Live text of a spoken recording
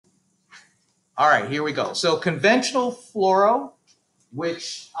All right, here we go. So conventional fluoro,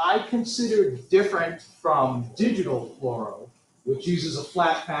 which I consider different from digital fluoro, which uses a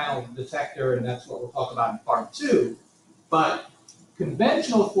flat panel detector, and that's what we'll talk about in part 2. But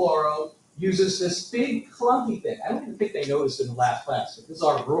conventional fluoro uses this big clunky thing. I don't even think they noticed in the last class, but this is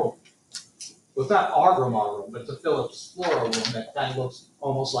our room. Well, it's not our room, but it's a Philips fluoro room that kind of looks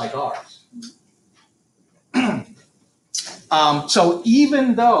almost like ours. So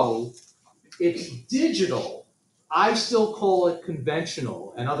even though it's digital, I still call it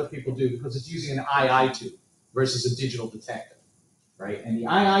conventional, and other people do because it's using an II tube versus a digital detector, right? And the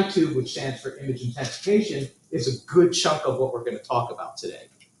II tube, which stands for image intensification, is a good chunk of what we're going to talk about today.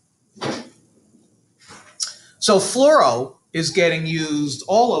 So fluoro is getting used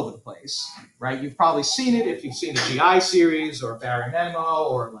all over the place, right? You've probably seen it if you've seen a GI series or a barium enema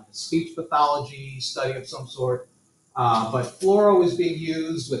or like a speech pathology study of some sort. But fluoro is being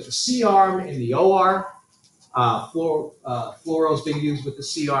used with the C-arm in the OR. Fluoro is being used with the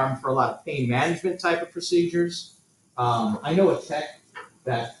C-arm for a lot of pain management type of procedures. I know a tech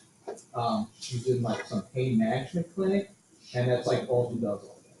that she did like some pain management clinic, and that's like all she does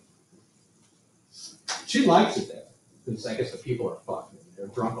all day. She likes it there because I guess the people are fucked. They're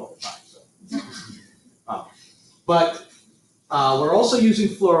drunk all the time. So, but we're also using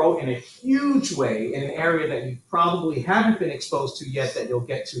fluoro in a huge way in an area that you probably haven't been exposed to yet that you'll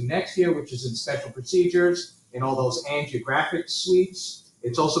get to next year, which is in special procedures, in all those angiographic suites.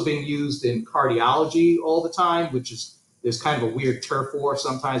 It's also being used in cardiology all the time, which is, there's kind of a weird turf war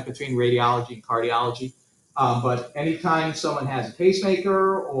sometimes between radiology and cardiology. But anytime someone has a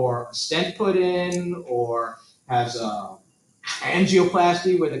pacemaker or a stent put in or has a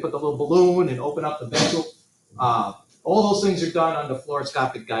angioplasty where they put the little balloon and open up the vessel, all those things are done under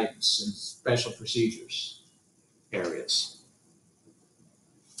fluoroscopic guidance in special procedures areas.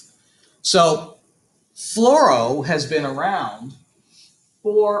 So fluoro has been around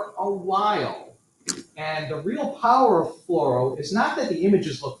for a while. And the real power of fluoro is not that the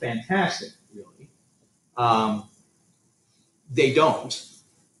images look fantastic, really. They don't.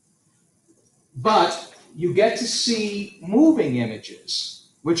 But you get to see moving images,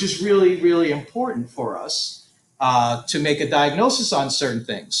 which is really, really important for us to make a diagnosis on certain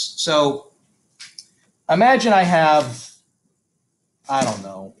things. So imagine I have, I don't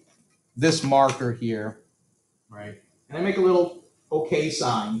know, this marker here, right? And I make a little okay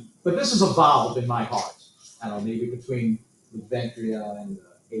sign, but this is a valve in my heart. I don't know, maybe between the ventria and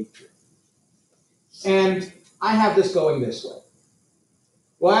the atrium. And I have this going this way.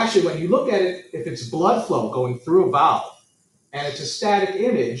 Well, actually, when you look at it, if it's blood flow going through a valve and it's a static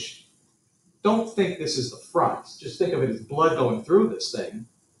image, don't think this is the front. Just think of it as blood going through this thing.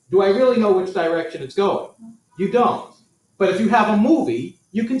 Do I really know which direction it's going? You don't. But if you have a movie,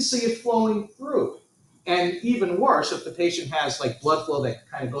 you can see it flowing through. And even worse, if the patient has like blood flow that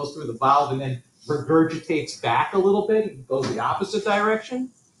kind of goes through the valve and then regurgitates back a little bit and goes the opposite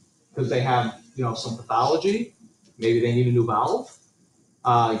direction because they have, some pathology, maybe they need a new valve.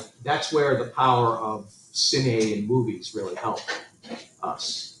 That's where the power of cine and movies really help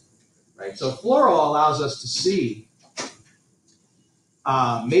us, right? So fluoro allows us to see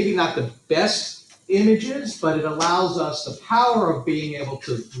maybe not the best images, but it allows us the power of being able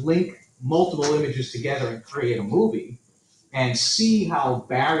to link multiple images together and create a movie and see how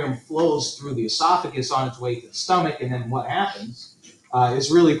barium flows through the esophagus on its way to the stomach and then what happens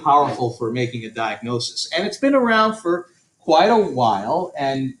is really powerful for making a diagnosis. And it's been around for quite a while,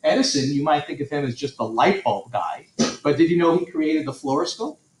 and Edison, you might think of him as just the light bulb guy, but did you know he created the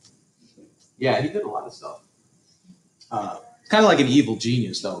fluoroscope? Yeah, he did a lot of stuff. Kind of like an evil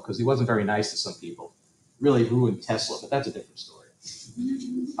genius, though, because he wasn't very nice to some people. Really ruined Tesla, but that's a different story.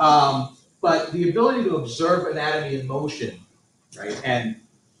 But the ability to observe anatomy in motion, right, and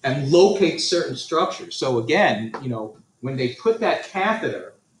locate certain structures. So again, when they put that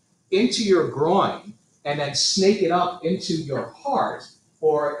catheter into your groin and then snake it up into your heart,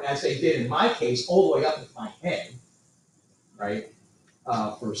 or as they did in my case, all the way up into my head, right,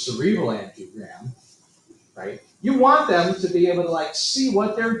 for cerebral angiogram, right? You want them to be able to see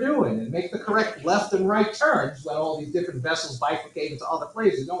what they're doing and make the correct left and right turns when all these different vessels bifurcate into other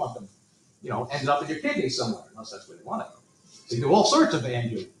places. You don't want them, ended up in your kidney somewhere, unless that's where they want to go. So you do all sorts of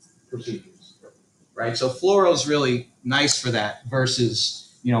angio procedures, right? So fluoro is really nice for that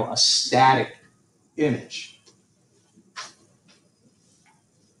versus, a static image.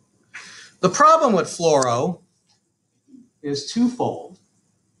 The problem with fluoro is twofold.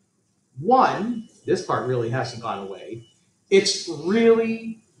 One, this part really hasn't gone away. It's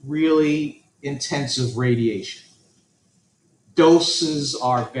really, really intensive radiation. Doses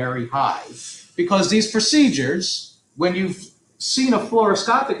are very high because these procedures, when you've seen a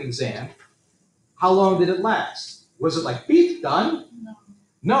fluoroscopic exam, how long did it last? Was it like, beep, done? No.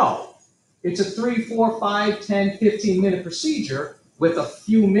 No. It's a 3, 4, 5, 10, 15-minute procedure with a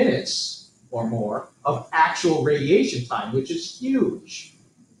few minutes or more of actual radiation time, which is huge.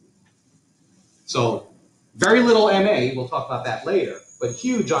 So very little MA, we'll talk about that later, but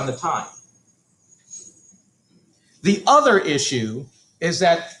huge on the time. The other issue is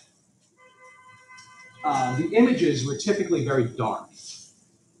that the images were typically very dark.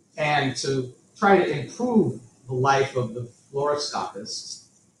 And to try to improve the life of the fluoroscopist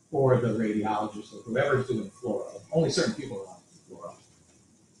or the radiologist or whoever's doing fluoro, only certain people are on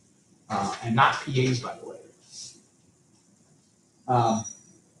fluoro, and not PAs, by the way.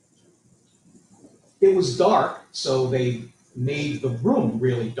 It was dark, so they made the room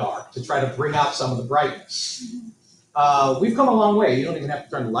really dark to try to bring out some of the brightness. We've come a long way. You don't even have to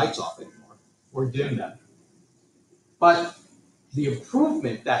turn the lights off anymore or dim them. But the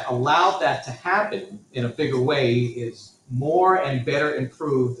improvement that allowed that to happen in a bigger way is more and better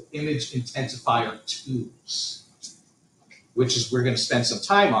improved image intensifier tubes, which is, we're going to spend some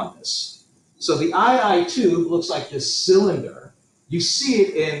time on this. So the II tube looks like this cylinder. You see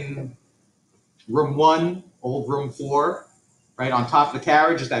it in room 1, old room 4, right on top of the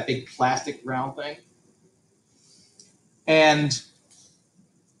carriage is that big plastic round thing. And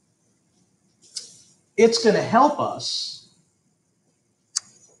it's going to help us.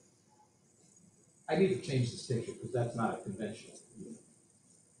 I need to change this picture because that's not a conventional unit.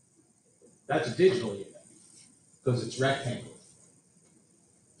 That's a digital unit because it's rectangle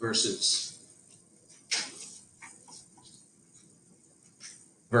versus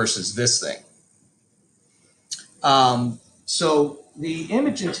this thing. So the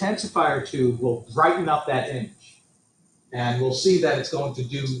image intensifier tube will brighten up that image. And we'll see that it's going to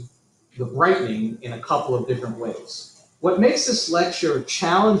do the brightening in a couple of different ways. What makes this lecture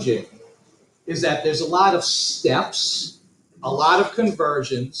challenging is that there's a lot of steps, a lot of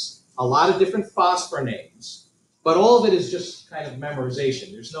conversions, a lot of different phosphor names, but all of it is just kind of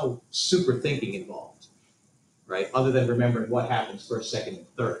memorization. There's no super thinking involved, right? Other than remembering what happens first, second, and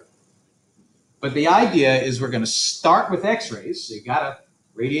third. But the idea is we're going to start with x-rays, so you got to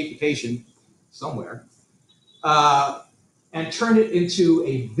radiate the patient somewhere, and turn it into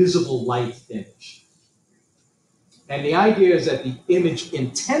a visible light image. And the idea is that the image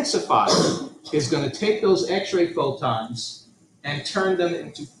intensifier is going to take those X-ray photons and turn them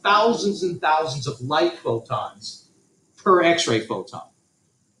into thousands and thousands of light photons per X-ray photon.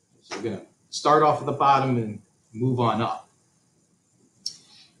 So we're going to start off at the bottom and move on up.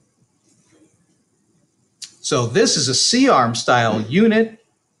 So this is a C-arm style unit.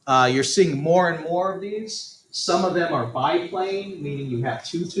 You're seeing more and more of these. Some of them are biplane, meaning you have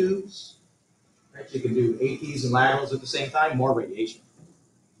 2 tubes. Right? You can do APs and laterals at the same time, more radiation.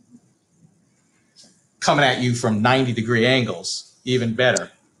 Coming at you from 90-degree angles, even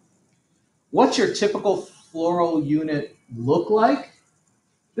better. What's your typical fluoro unit look like?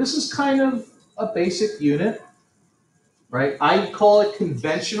 This is kind of a basic unit, right? I call it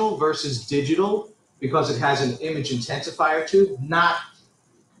conventional versus digital because it has an image intensifier tube, not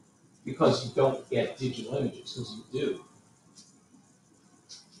because you don't get digital images, because you do.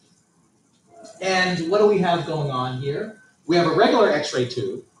 And what do we have going on here? We have a regular X-ray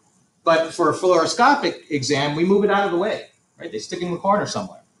tube, but for a fluoroscopic exam, we move it out of the way, right? They stick it in the corner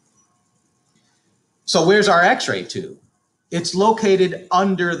somewhere. So where's our X-ray tube? It's located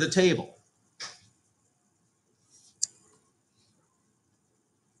under the table.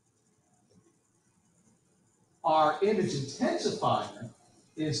 Our image intensifier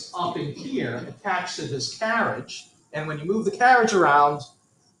is up in here, attached to this carriage, and when you move the carriage around,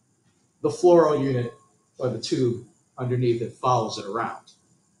 the fluoro unit, or the tube underneath it, follows it around.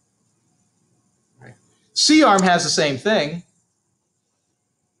 Right. C-arm has the same thing.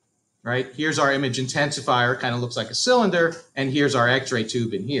 Right? Here's our image intensifier, kind of looks like a cylinder, and here's our X-ray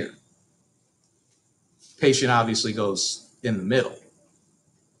tube in here. Patient obviously goes in the middle.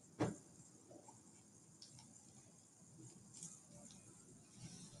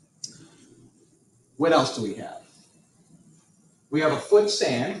 What else do we have? We have a foot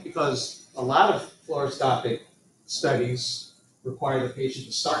stand because a lot of fluoroscopic studies require the patient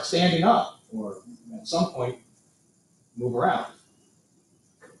to start standing up or at some point move around.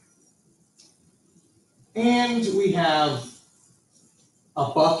 And we have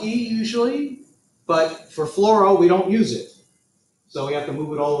a bucky usually, but for fluoro we don't use it. So we have to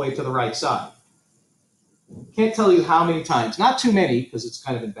move it all the way to the right side. Can't tell you how many times, not too many because it's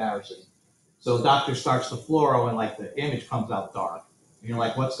kind of embarrassing. So doctor starts the fluoro and like the image comes out dark. And you're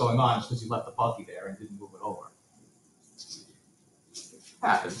like, what's going on? It's because you left the Bucky there and didn't move it over.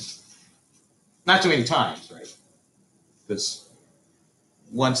 Happens. Not too many times, right? Because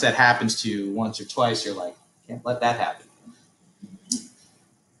once that happens to you once or twice, you're like, can't let that happen.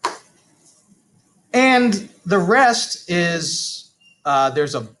 And the rest is,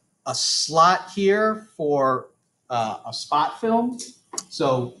 there's a slot here for a spot film.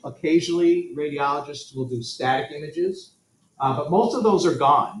 So occasionally radiologists will do static images, but most of those are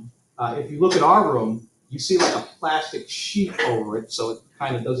gone. If you look at our room, you see like a plastic sheet over it, so it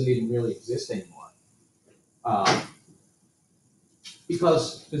kind of doesn't even really exist anymore.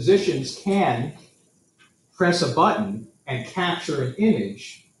 Because physicians can press a button and capture an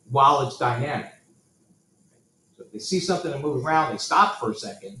image while it's dynamic. So if they see something and move around, they stop for a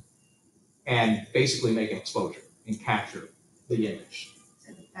second and basically make an exposure and capture the image.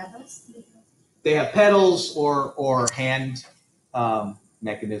 They have pedals or hand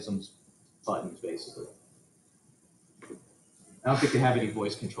mechanisms, buttons, basically. I don't think they have any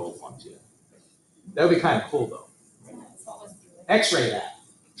voice controlled ones yet. That would be kind of cool, though. X-ray that.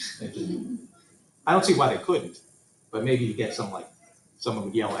 I don't see why they couldn't, but maybe you get some, like, someone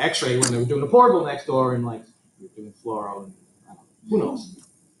would yell X-ray when they were doing a portable next door and, like, you're doing fluoro and who knows.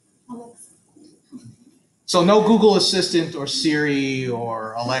 So no Google Assistant or Siri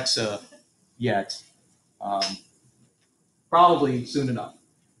or Alexa yet. Probably soon enough.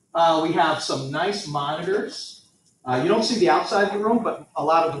 We have some nice monitors. You don't see the outside of the room, but a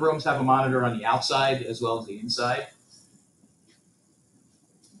lot of the rooms have a monitor on the outside as well as the inside.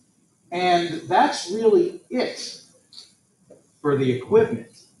 And that's really it for the equipment.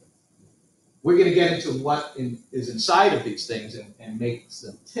 We're going to get into what is inside of these things and makes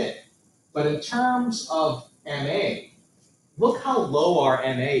them tick. But in terms of MA, look how low our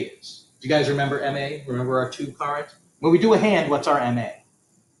MA is. Do you guys remember MA? Remember our tube current? When we do a hand, what's our MA?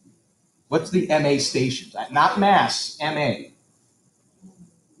 What's the MA stations? Not mass, MA.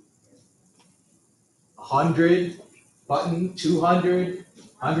 100, button, 200,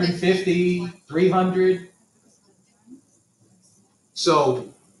 150, 300.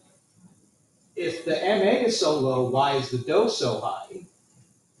 So if the MA is so low, why is the dose so high?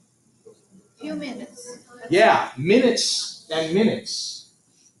 Few minutes. Yeah, minutes and minutes,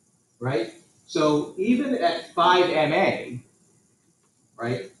 right? So even at 5 MA,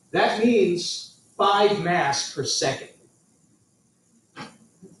 right, that means 5 mass per second,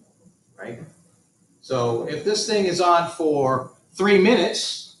 right? So if this thing is on for 3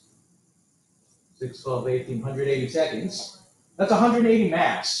 minutes, 6, 12, 18, 180 seconds, that's 180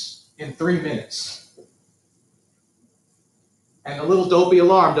 mass in 3 minutes. And the little dopey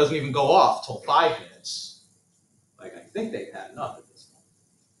alarm doesn't even go off till 5 minutes. Like, I think they've had enough at this point.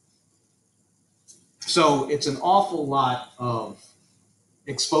 So it's an awful lot of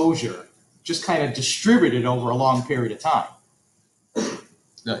exposure, just kind of distributed over a long period of time.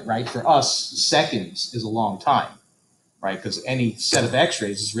 Right? For us, seconds is a long time, right? Because any set of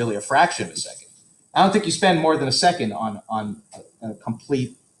x-rays is really a fraction of a second. I don't think you spend more than a second on a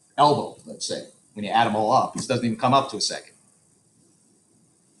complete elbow, let's say, when you add them all up. It doesn't even come up to a second.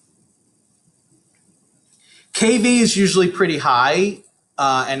 KV is usually pretty high,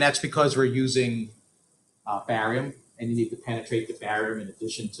 and that's because we're using barium, and you need to penetrate the barium in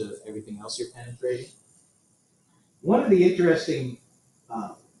addition to everything else you're penetrating. One of the interesting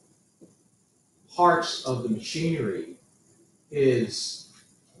parts of the machinery is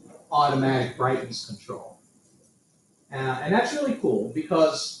automatic brightness control. And that's really cool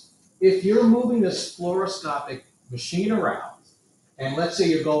because if you're moving this fluoroscopic machine around, and let's say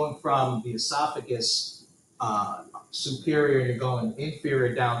you're going from the esophagus superior and you're going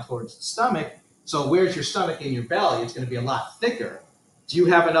inferior down towards the stomach, so where's your stomach in your belly? It's going to be a lot thicker. Do you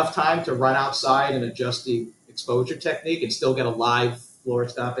have enough time to run outside and adjust the exposure technique and still get a live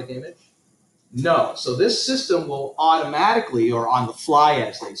fluoroscopic image? No. So this system will automatically, or on the fly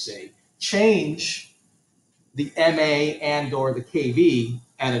as they say, change the MA and or the KV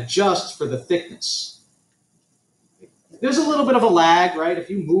and adjust for the thickness. There's a little bit of a lag, right? If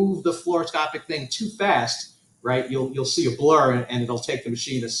you move the fluoroscopic thing too fast, right, you'll see a blur and it'll take the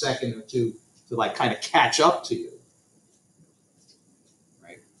machine a second or two to like kind of catch up to you.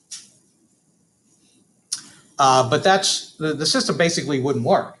 Right? But that's the system basically wouldn't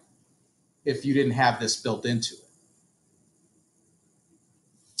work if you didn't have this built into it.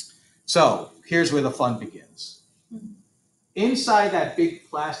 So here's where the fun begins. Inside that big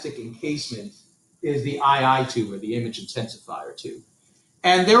plastic encasement is the II tube, or the image intensifier tube.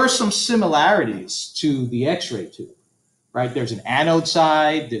 And there are some similarities to the X-ray tube, right? There's an anode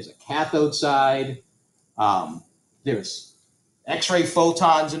side, there's a cathode side, and X-ray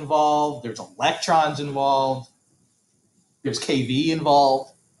photons involved, there's electrons involved, there's kV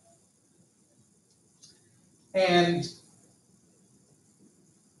involved. And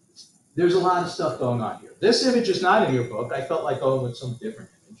there's a lot of stuff going on here. This image is not in your book. I felt like going with some different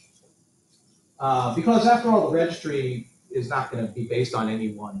image. Because after all, the registry is not going to be based on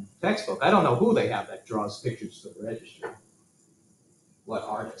any one textbook. I don't know who they have that draws pictures for the registry. What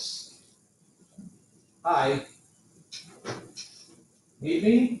artists? Hi. Need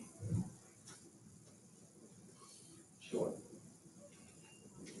me? Sure.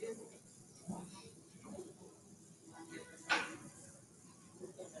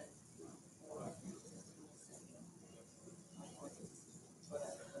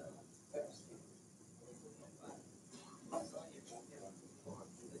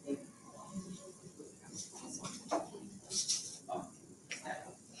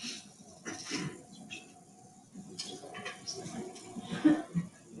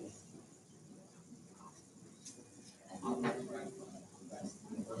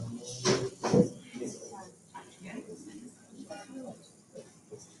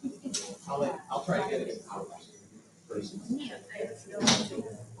 I'll try to get it.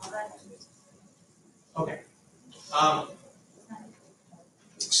 Okay.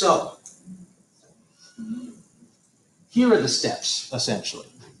 So here are the steps, essentially.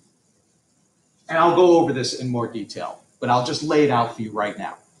 And I'll go over this in more detail, but I'll just lay it out for you right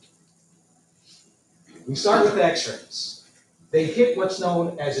now. We start with X-rays. They hit what's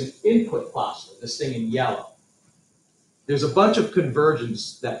known as an input phosphor, this thing in yellow. There's a bunch of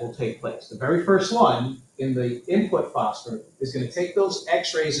conversions that will take place. The very first one in the input phosphor is going to take those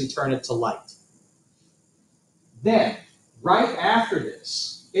X-rays and turn it to light. Then, right after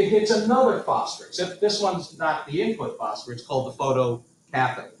this, it hits another phosphor, except this one's not the input phosphor, it's called the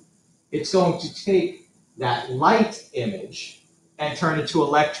photocathode. It's going to take that light image and turn it to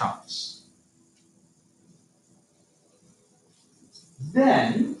electrons.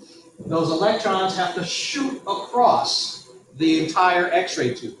 Then, those electrons have to shoot across the entire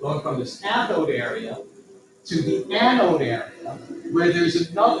X-ray tube, going from this cathode area to the anode area, where there's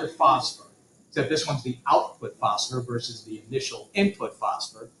another phosphor, except this one's the output phosphor versus the initial input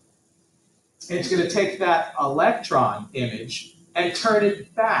phosphor. And it's going to take that electron image and turn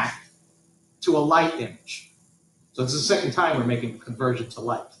it back to a light image. So this is the second time we're making conversion to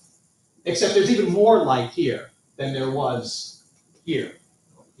light. Except there's even more light here than there was here.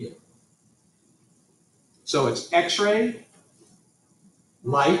 So it's X-ray,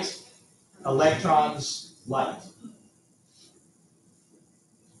 light, electrons, light.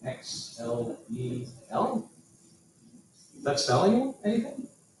 X, L, E, L? Is that spelling anything?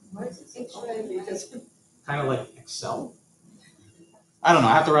 Why is it X-ray? Because Kind of like Excel? I don't know,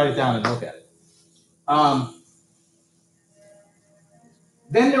 I have to write it down and look at it.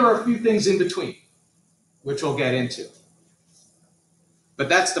 Then there are a few things in between, which we'll get into. But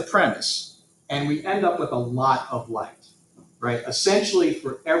that's the premise. And we end up with a lot of light, right? Essentially,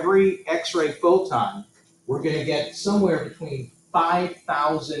 for every X-ray photon, we're going to get somewhere between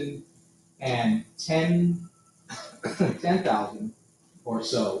 5,000 and 10,000 or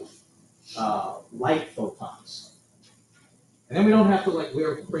so light photons. And then we don't have to like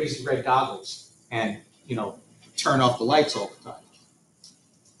wear crazy red goggles and, you know, turn off the lights all the time.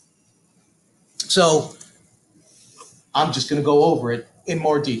 So I'm just going to go over it in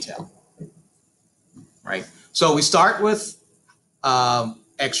more detail, right? So we start with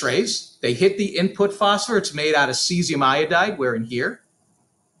X-rays. They hit the input phosphor. It's made out of cesium iodide, where in here,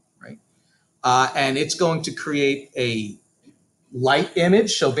 right? And it's going to create a light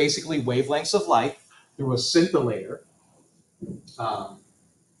image, so basically wavelengths of light through a scintillator.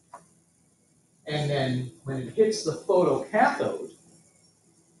 And then when it hits the photocathode,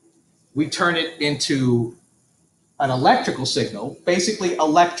 we turn it into an electrical signal, basically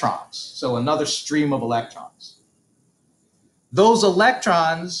electrons, so another stream of electrons. Those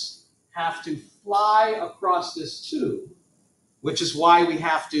electrons have to fly across this tube, which is why we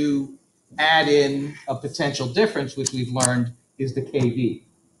have to add in a potential difference, which we've learned is the kV.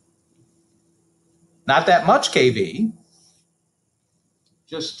 Not that much kV,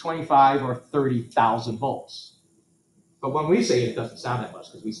 just 25 or 30,000 volts. But when we say it, it doesn't sound that much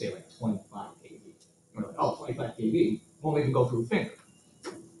because we say like 25 kV. We're like, oh, 25 kV won't even go through a finger.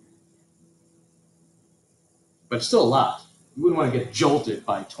 But it's still a lot. You wouldn't want to get jolted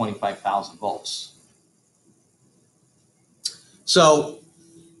by 25,000 volts. So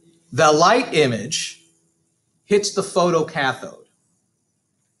the light image hits the photocathode.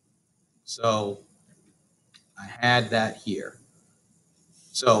 So I had that here.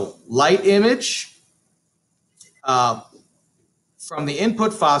 So light image from the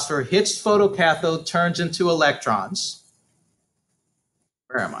input phosphor hits photocathode, turns into electrons.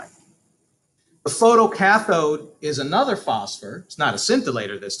 Where am I? The photocathode is another phosphor. It's not a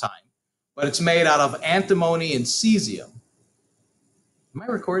scintillator this time, but it's made out of antimony and cesium. Am I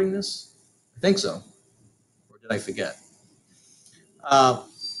recording this? I think so. Or did I forget? And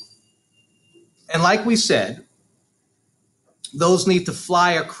like we said, those need to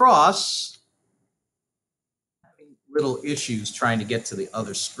fly across. Having little issues trying to get to the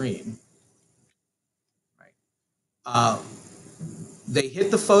other screen. Right. They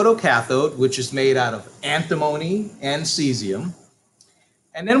hit the photocathode, which is made out of antimony and cesium.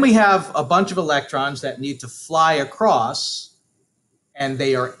 And then we have a bunch of electrons that need to fly across, and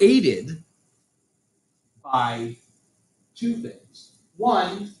they are aided by two things.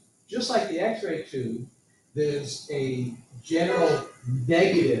 One, just like the X-ray tube, there's a general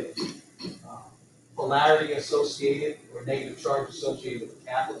negative polarity associated or negative charge associated with the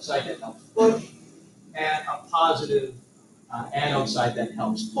cathode side that helps push, and a positive anode side that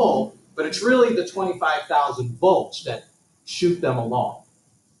helps pull. But it's really the 25,000 volts that shoot them along.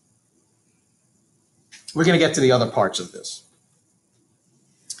 We're going to get to the other parts of this.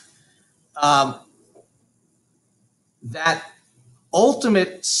 That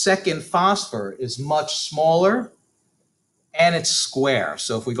ultimate second phosphor is much smaller and it's square.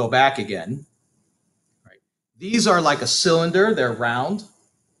 So if we go back again, right, these are like a cylinder, they're round,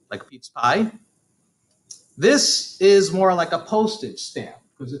 like a pizza pie. This is more like a postage stamp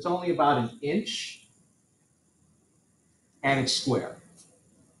because it's only about an inch and it's square,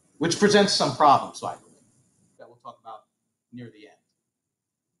 which presents some problems, I believe, that we'll talk about near the end.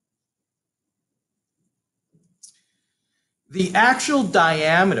 The actual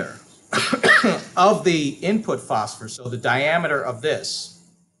diameter of the input phosphor, so the diameter of this,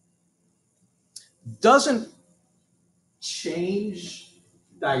 doesn't change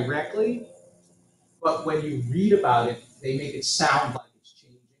directly, but when you read about it, they make it sound like it's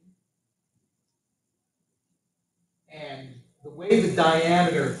changing. And the way the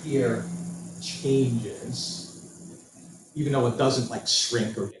diameter here changes, even though it doesn't like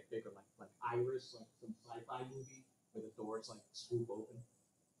shrink or get bigger, like Iris, like some sci-fi movie where the doors like swoop open.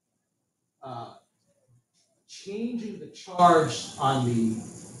 Changing the charge on the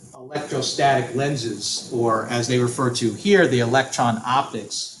electrostatic lenses, or as they refer to here, the electron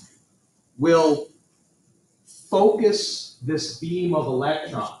optics, will focus this beam of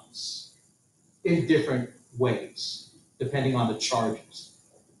electrons in different ways, depending on the charges.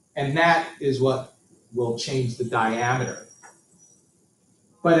 And that is what will change the diameter.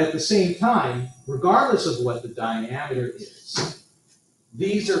 But at the same time, regardless of what the diameter is,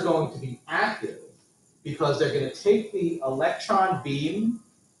 these are going to be active because they're going to take the electron beam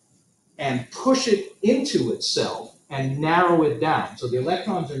and push it into itself and narrow it down. So the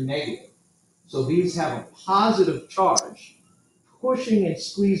electrons are negative. So these have a positive charge pushing and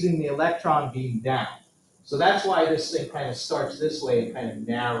squeezing the electron beam down. So that's why this thing kind of starts this way and kind of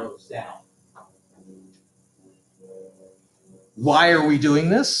narrows down. Why are we doing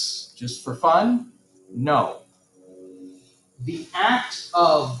this? Just for fun? No. The act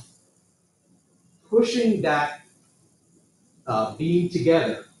of pushing that beam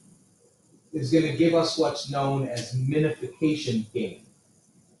together is going to give us what's known as minification gain.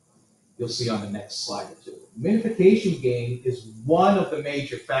 You'll see on the next slide or two. Minification gain is one of the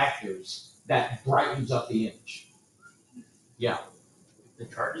major factors that brightens up the image. Yeah. If the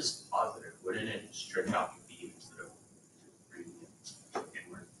charge is positive, wouldn't it stretch out the beam instead of bringing it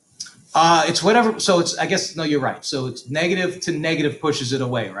inward? It's whatever. So it's, I guess, no, you're right. So it's negative to negative pushes it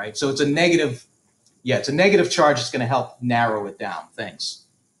away, right? So it's a negative. Yeah, it's a negative charge. It's going to help narrow it down. Thanks.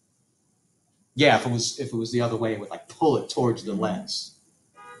 Yeah, if it was the other way, it would like pull it towards the lens.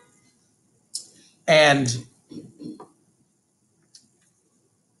 And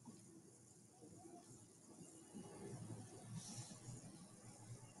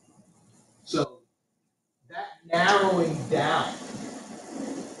so that narrowing down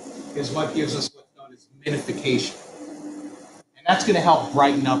is what gives us what's known as minification. And that's going to help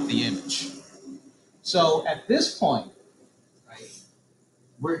brighten up the image. So at this point, right,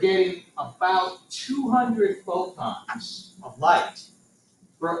 we're getting about 200 photons of light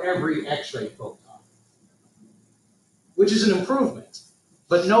for every X-ray photon, which is an improvement,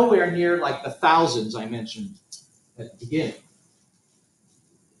 but nowhere near like the thousands I mentioned at the beginning.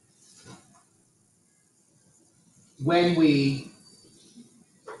 When we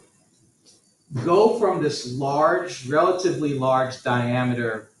go from this large, relatively large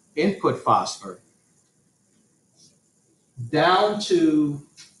diameter input phosphor down to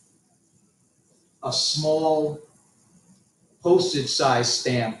a small postage size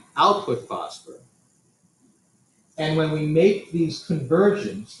stamp output phosphor. And when we make these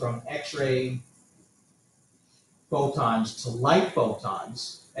conversions from X-ray photons to light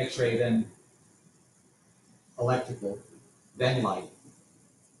photons, X-ray then electrical, then light,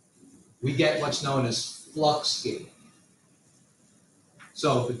 we get what's known as flux gain.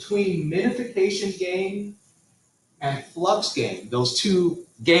 So between minification gain and flux gain, those two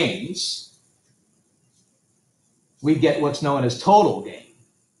gains, we get what's known as total gain.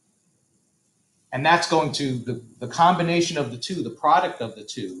 And that's going to, the combination of the two, the product of the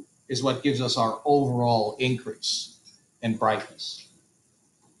two, is what gives us our overall increase in brightness.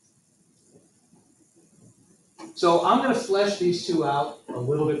 So I'm going to flesh these two out a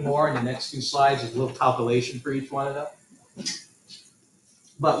little bit more in the next few slides. There's a little calculation for each one of them.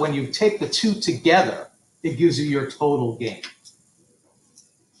 But when you take the two together, it gives you your total gain.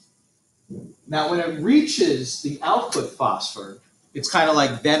 Now, when it reaches the output phosphor, it's kind of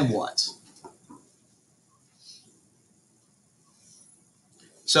like, then what?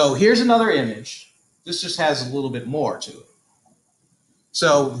 So here's another image. This just has a little bit more to it.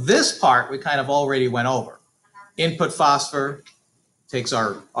 So this part we kind of already went over. Input phosphor takes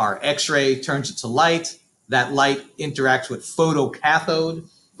our X-ray, turns it to light. That light interacts with photocathode.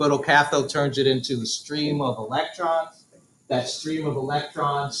 Photocathode turns it into a stream of electrons. That stream of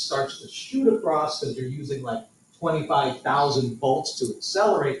electrons starts to shoot across because you're using like 25,000 volts to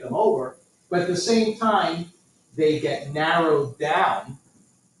accelerate them over. But at the same time, they get narrowed down,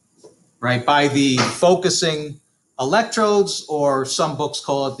 right, by the focusing electrodes, or some books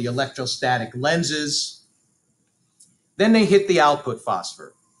call it the electrostatic lenses. Then they hit the output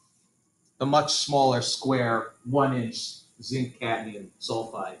phosphor, the much smaller square 1-inch zinc cadmium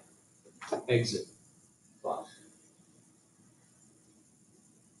sulfide exit phosphor.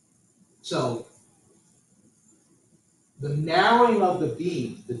 So the narrowing of the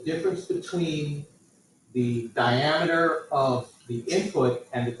beam, the difference between the diameter of the input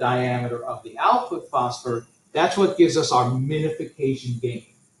and the diameter of the output phosphor, that's what gives us our minification gain.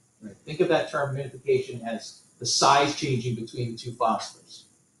 Right? Think of that term minification as the size changing between the two phosphors.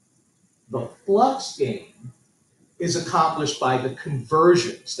 The flux gain is accomplished by the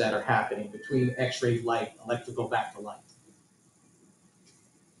conversions that are happening between X-ray light, electrical back to light.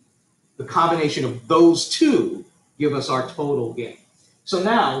 The combination of those two give us our total gain. So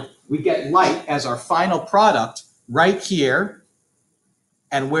now we get light as our final product right here.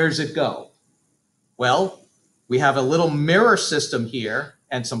 And where does it go? Well, we have a little mirror system here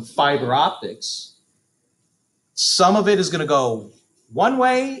and some fiber optics. Some of it is going to go one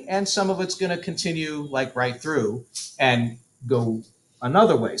way and some of it's going to continue like right through and go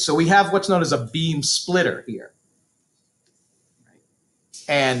another way. So we have what's known as a beam splitter here.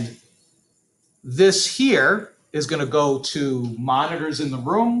 And this here is going to go to monitors in the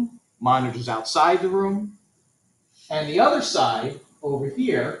room, monitors outside the room. And the other side over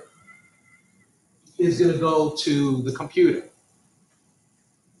here is going to go to the computer.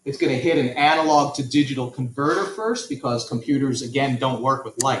 It's going to hit an analog to digital converter first because computers, again, don't work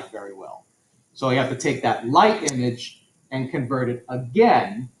with light very well. So you have to take that light image and convert it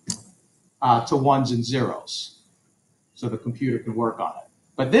again to ones and zeros so the computer can work on it.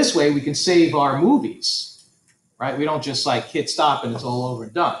 But this way we can save our movies, right? We don't just like hit stop and it's all over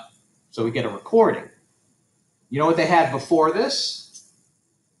and done. So we get a recording. You know what they had before this?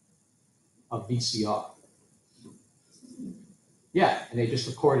 A VCR. Yeah, and they just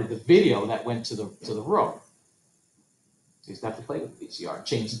recorded the video that went to the room. So you just have to play with the VCR,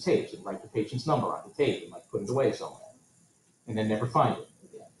 change the tapes, and write the patient's number on the tape, and like put it away somewhere, and then never find it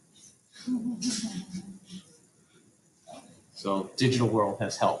again. So digital world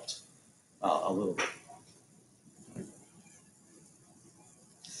has helped a little bit.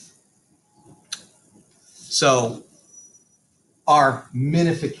 So our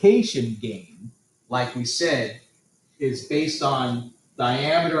minification gain, like we said, is based on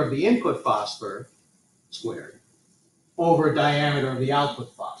diameter of the input phosphor squared over diameter of the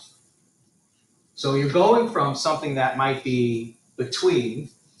output phosphor. So you're going from something that might be between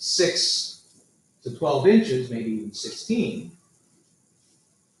 6 to 12 inches, maybe even 16.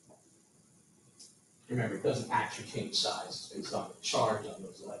 Remember, it doesn't actually change size. It's based on the charge on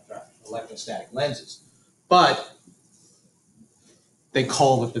those electrostatic lenses. But they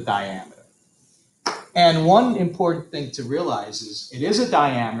call it the diameter. And one important thing to realize is it is a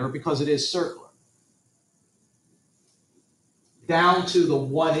diameter because it is circular. Down to the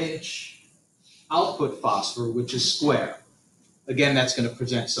 1-inch output phosphor, which is square. Again, that's going to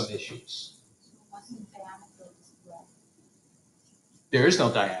present some issues. What's the diameter of the square? There is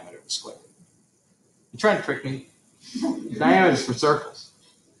no diameter of the square. You're trying to trick me. Diameters for circles.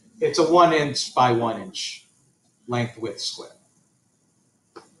 It's a 1 inch by 1 inch length width square.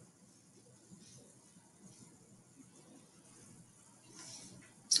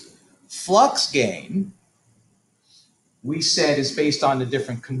 Flux gain, we said, is based on the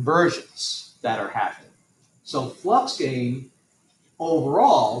different conversions that are happening. So flux gain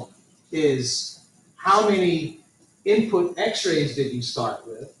overall is how many input X-rays did you start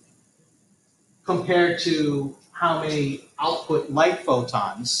with compared to how many output light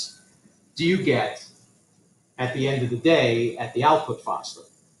photons do you get at the end of the day at the output phosphor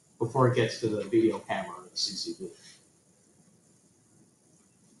before it gets to the video camera or the CCD.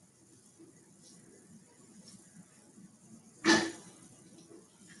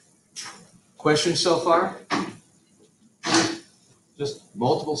 Questions so far? Just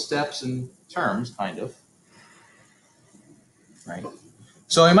multiple steps and terms, kind of. Right?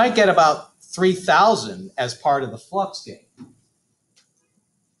 So we might get about 3,000 as part of the flux gain.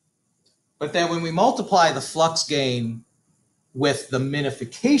 But then when we multiply the flux gain with the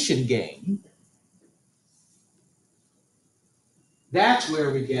minification gain, that's where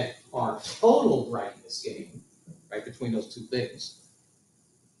we get our total brightness gain, right, between those two things.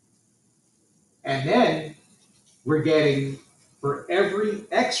 And then we're getting, for every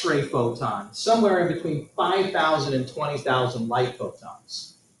X-ray photon, somewhere in between 5,000 and 20,000 light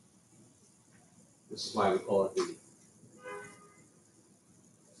photons. This is why we call it the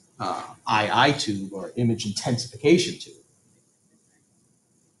II tube, or image intensification tube.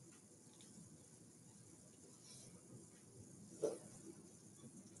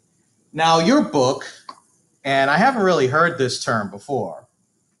 Now your book, and I haven't really heard this term before,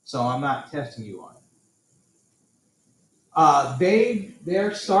 so I'm not testing you on it.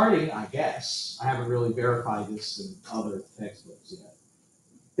 They're starting, I guess, I haven't really verified this in other textbooks yet.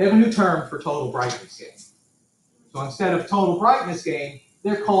 They have a new term for total brightness gain. So instead of total brightness gain,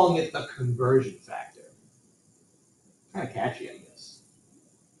 they're calling it the conversion factor. Kind of catchy, I guess.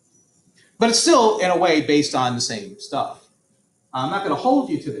 But it's still, in a way, based on the same stuff. I'm not going to hold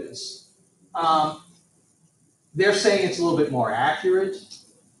you to this. They're saying it's a little bit more accurate.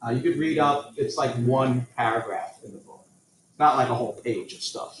 You could read up, it's like one paragraph in the book. Not like a whole page of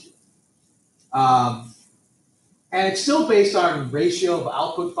stuff. And it's still based on ratio of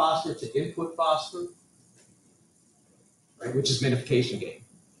output phosphor to input phosphor, right, which is minification gain.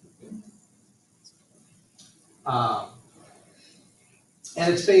 And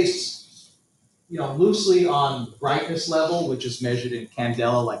it's based, loosely on brightness level, which is measured in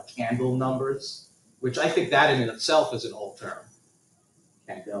candela, like candle numbers, which I think that in itself is an old term.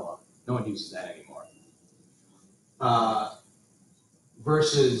 Candela. No one uses that anymore.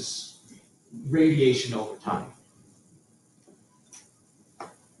 Versus radiation over time.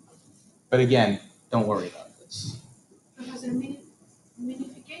 But again, don't worry about this. Because the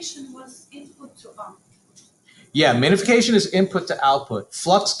minification was input to output. Yeah, minification is input to output.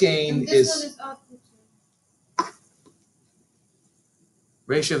 Flux gain And this one is output to...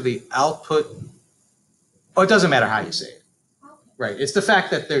 ratio of the output. Oh, it doesn't matter how you say it. Okay. Right. It's the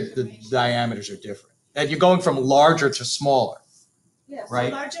fact that the diameters are different. And you're going from larger to smaller. Yeah, so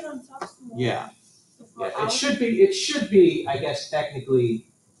right? larger on top, smaller. Yeah. So for Yeah. output, It should be, I guess, technically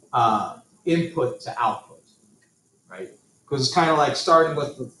input to output. Right? Because it's kind of like starting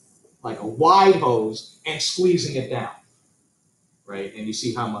with like a wide hose and squeezing it down. Right? And you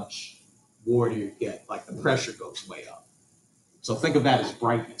see how much water you get, like the pressure goes way up. So think of that as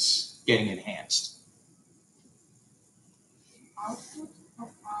brightness getting enhanced.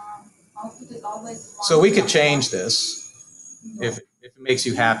 output is always one. So we could change this if it makes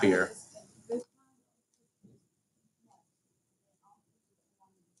you happier.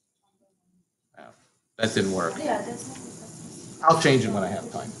 Oh, that didn't work. Yeah, that's I'll change it when I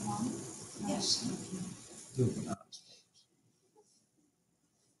have time. yes.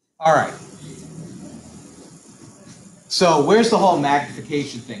 All right. So where's the whole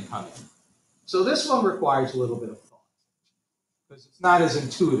magnification thing come in? So this one requires a little bit of thought because it's not as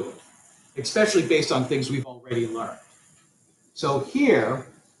intuitive, especially based on things we've already learned. So here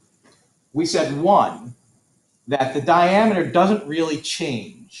we said one, that the diameter doesn't really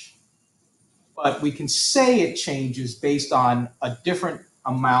change, but we can say it changes based on a different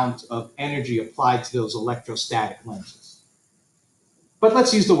amount of energy applied to those electrostatic lenses. But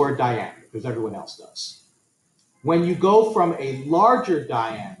let's use the word diameter because everyone else does. When you go from a larger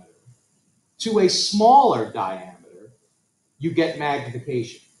diameter to a smaller diameter, you get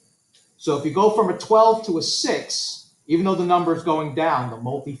magnification. So if you go from a 12 to a 6, even though the number is going down, the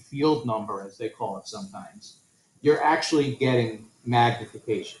multi-field number, as they call it sometimes, you're actually getting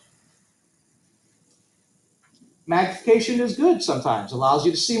magnification. magnification is good sometimes, allows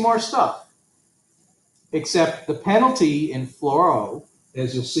you to see more stuff. Except the penalty in fluoro,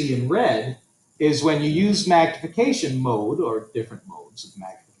 as you'll see in red, is when you use magnification mode or different modes of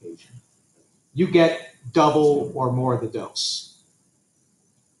magnification, you get double or more the dose.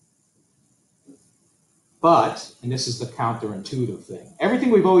 But, and this is the counterintuitive thing,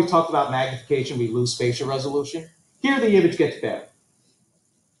 everything we've always talked about magnification, we lose spatial resolution. Here the image gets better.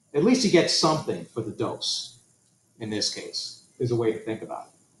 At least you get something for the dose, in this case, is a way to think about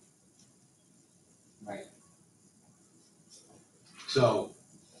it. Right? So,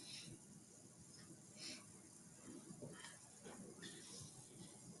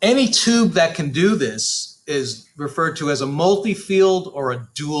 any tube that can do this is referred to as a multi-field or a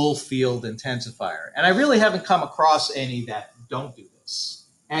dual field intensifier. And I really haven't come across any that don't do this.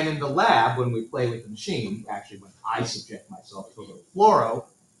 And in the lab, when we play with the machine, actually when I subject myself to a little fluoro,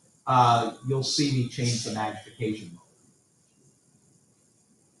 you'll see me change the magnification mode.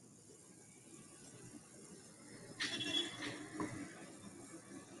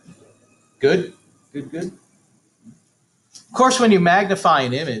 Good, good, good. Of course, when you magnify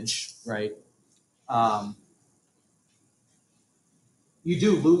an image, right, you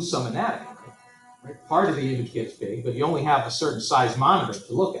do lose some anatomy. Right? Part of the image gets big, but you only have a certain size monitor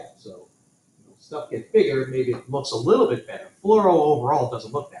to look at. So stuff gets bigger, maybe it looks a little bit better. Fluoro overall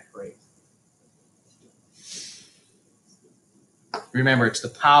doesn't look that great. Remember, it's the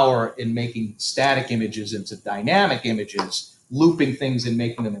power in making static images into dynamic images, looping things and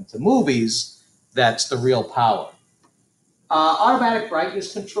making them into movies, that's the real power. Automatic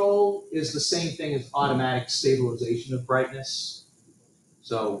brightness control is the same thing as automatic stabilization of brightness.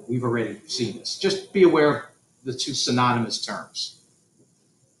 So we've already seen this. Just be aware of the two synonymous terms.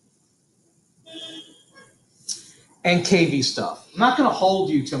 And KV stuff. I'm not going to hold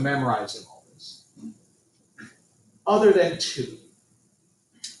you to memorizing all this. Other than two.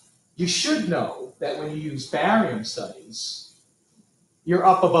 You should know that when you use barium studies, you're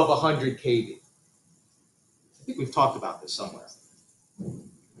up above 100 kV. I think we've talked about this somewhere.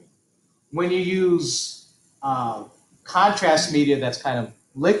 When you use contrast media that's kind of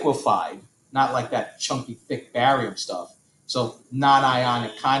liquefied, not like that chunky, thick barium stuff, so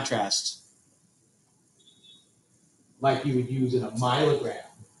non-ionic contrast, like you would use in a myelogram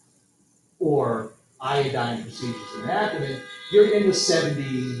or iodine procedures in abdomen, you're in the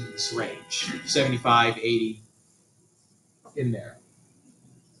 70s range, 75, 80, in there.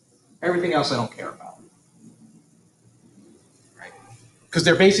 Everything else I don't care about. Right? Because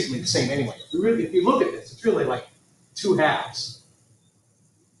they're basically the same anyway. If you look at this, it's really like two halves.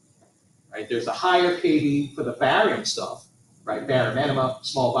 Right? There's a higher kV for the barium stuff, right? Barium enema,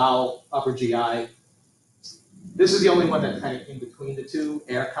 small bowel, upper GI. This is the only one that's kind of in between the two,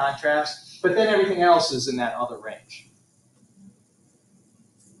 air contrast. But then everything else is in that other range.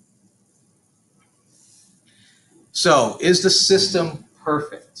 So, is the system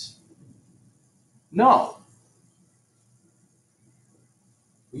perfect? No.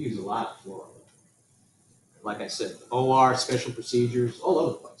 We use a lot of fluoro. Like I said, OR, special procedures, all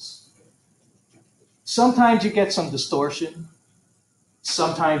over the place. Sometimes you get some distortion.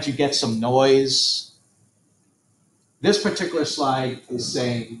 Sometimes you get some noise. This particular slide is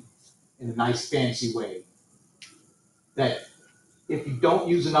saying, in a nice fancy way, that if you don't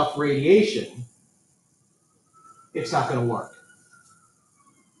use enough radiation, it's not going to work.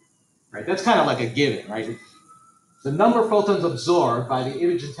 Right? That's kind of like a given, right? The number of photons absorbed by the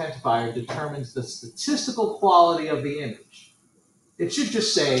image intensifier determines the statistical quality of the image. It should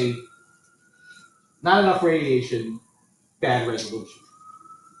just say, not enough radiation, bad resolution.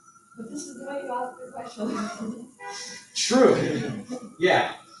 But this is the way you ask the question. True.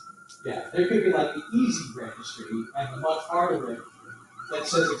 Yeah. Yeah. There could be like the easy registry and the much harder registry that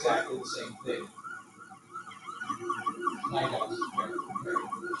says exactly the same thing. My test is very, very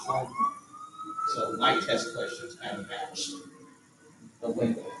hard. So my test questions kind of match the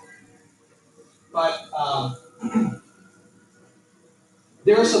window. But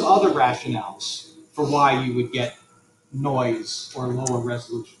there are some other rationales for why you would get noise or lower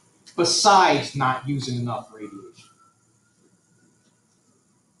resolution, besides not using enough radiation.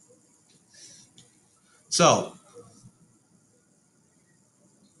 So,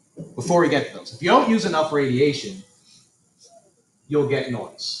 before we get to those, if you don't use enough radiation, you'll get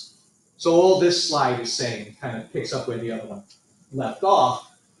noise. So all this slide is saying, kind of picks up where the other one left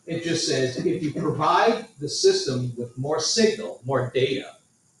off, it just says if you provide the system with more signal, more data,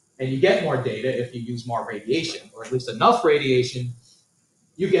 and you get more data if you use more radiation, or at least enough radiation,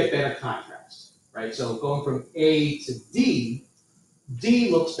 you get better contrast, right? So going from A to D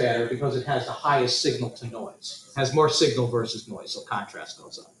D looks better because it has the highest signal to noise. It has more signal versus noise, so contrast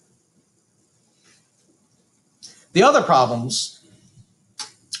goes up. The other problems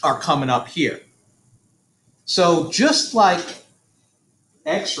are coming up here. So just like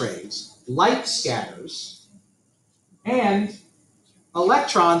X-rays, light scatters, and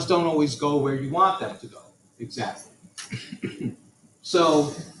electrons don't always go where you want them to go, exactly.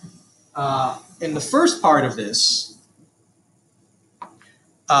 So in the first part of this,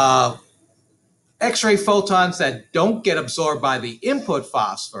 X-ray photons that don't get absorbed by the input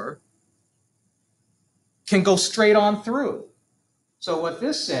phosphor can go straight on through. So what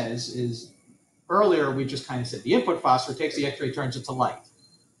this says is, earlier we just kind of said the input phosphor takes the X-ray, turns it to light.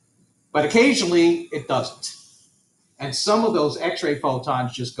 But occasionally it doesn't. And some of those X-ray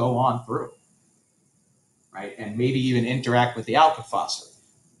photons just go on through, right? And maybe even interact with the output phosphor.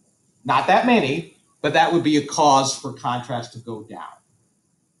 Not that many, but that would be a cause for contrast to go down,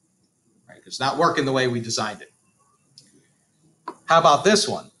 right? Because it's not working the way we designed it. How about this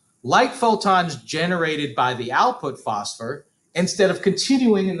one? Light photons generated by the output phosphor, instead of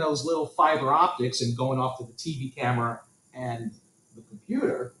continuing in those little fiber optics and going off to the TV camera and the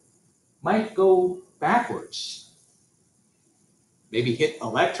computer, might go backwards. Maybe hit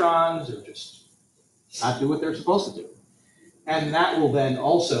electrons or just not do what they're supposed to do. And that will then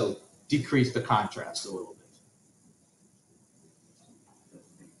also decrease the contrast a little bit.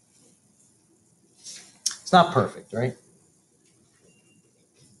 It's not perfect, right?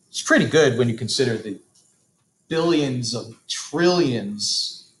 It's pretty good when you consider the billions of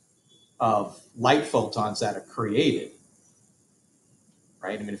trillions of light photons that are created,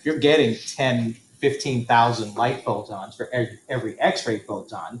 right? I mean, if you're getting 10, 15,000 light photons for every X-ray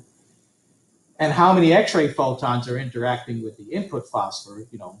photon, and how many X-ray photons are interacting with the input phosphor,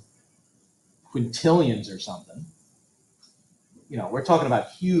 you know, quintillions or something, you know, we're talking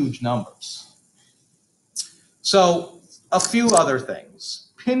about huge numbers. So a few other things.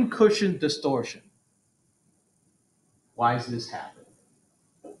 Pincushion distortion. Why does this happen?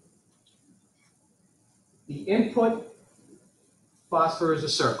 The input phosphor is a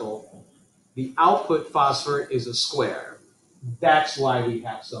circle. The output phosphor is a square. That's why we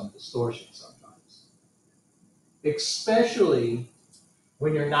have some distortion sometimes. Especially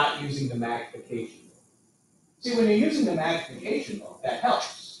when you're not using the magnification mode. See, when you're using the magnification mode, that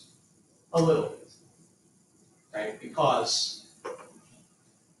helps a little bit, right? Because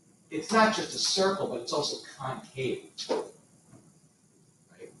it's not just a circle, but it's also concave,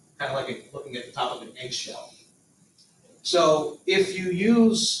 right? Kind of like looking at the top of an eggshell. So if you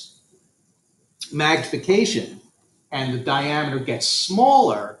use magnification and the diameter gets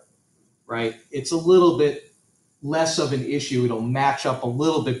smaller, right, it's a little bit less of an issue. It'll match up a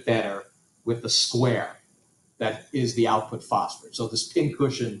little bit better with the square that is the output phosphor. So this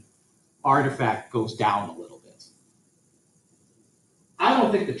pincushion artifact goes down a little bit. I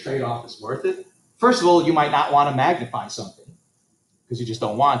don't think the trade-off is worth it. First of all, you might not want to magnify something because you just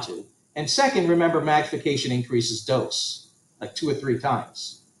don't want to. And second, remember, magnification increases dose like 2 or 3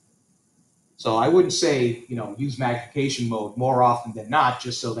 times. So I wouldn't say, you know, use magnification mode more often than not,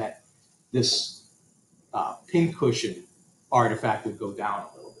 just so that this pincushion artifact would go down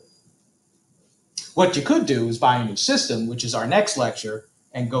a little bit. What you could do is buy a new system, which is our next lecture,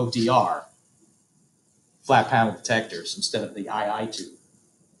 and go DR, flat panel detectors, instead of the II tube.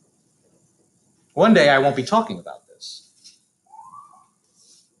 One day I won't be talking about this.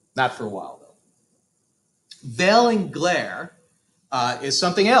 Not for a while, though. Veiling glare is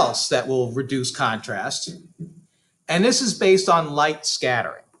something else that will reduce contrast. And this is based on light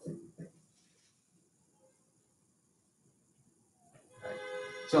scattering. Okay.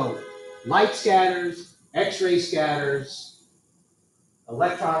 So light scatters, X-ray scatters,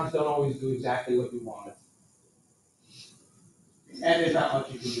 electrons don't always do exactly what you want. And there's not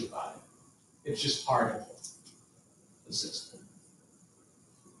much you can do about it. It's just part of the system.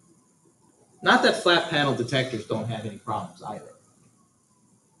 Not that flat panel detectors don't have any problems either.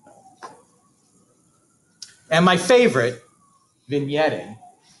 And my favorite, vignetting,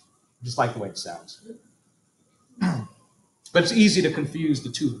 just like the way it sounds. But it's easy to confuse the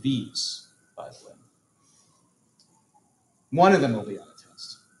two V's, by the way. One of them will be on a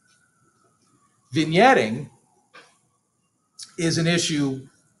test. Vignetting is an issue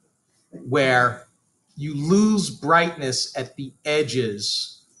where you lose brightness at the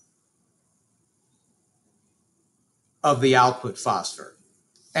edges of the output phosphor.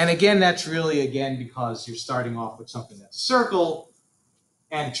 And again, that's really, because you're starting off with something that's a circle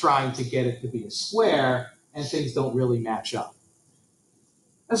and trying to get it to be a square, and things don't really match up.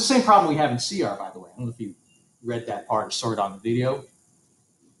 That's the same problem we have in CR, by the way. I don't know if you read that part or saw it on the video.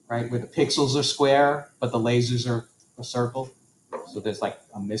 right? Where the pixels are square, but the lasers are a circle. So there's like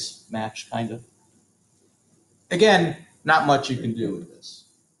a mismatch kind of. Again, not much you can do with this.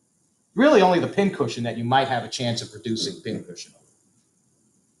 Really only the pincushion that you might have a chance of reducing pincushion.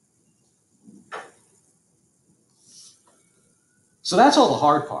 So that's all the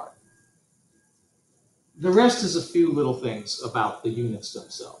hard part. The rest is a few little things about the units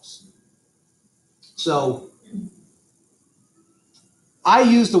themselves. So I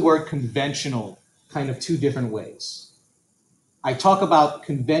use the word conventional kind of two different ways. I talk about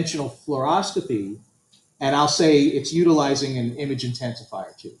conventional fluoroscopy, and I'll say it's utilizing an image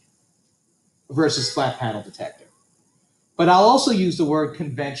intensifier tube versus flat panel detector. But I'll also use the word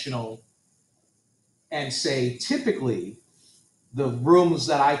conventional and say typically the rooms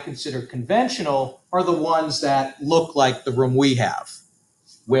that I consider conventional are the ones that look like the room we have,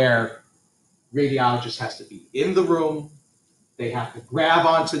 where radiologist has to be in the room, they have to grab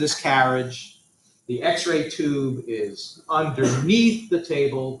onto this carriage, the X-ray tube is underneath the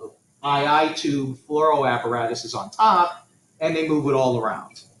table, the II tube, fluoro apparatus is on top, and they move it all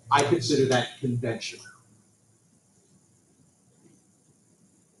around. I consider that conventional.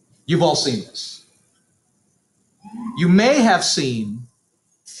 You've all seen this. You may have seen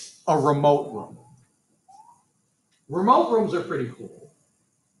a remote room. Remote rooms are pretty cool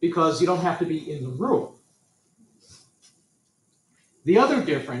because you don't have to be in the room. The other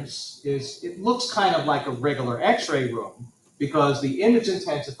difference is it looks kind of like a regular X-ray room because the image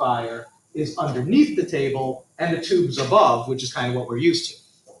intensifier is underneath the table and the tube's above, which is kind of what we're used to.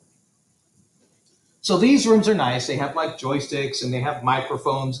 So these rooms are nice. They have like joysticks and they have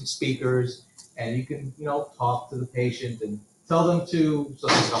microphones and speakers, and you can, talk to the patient and tell them to, so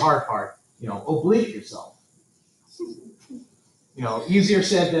this is the hard part, oblique yourself. Easier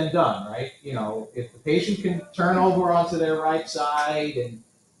said than done, right? If the patient can turn over onto their right side and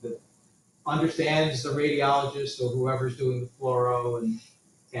understands the radiologist or whoever's doing the fluoro,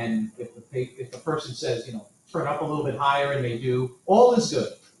 and if the person says, turn up a little bit higher and they do, all is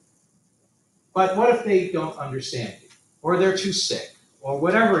good. But what if they don't understand you, or they're too sick, or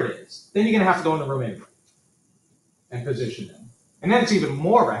whatever it is? Then you're going to have to go in the room anyway and position them. And then it's even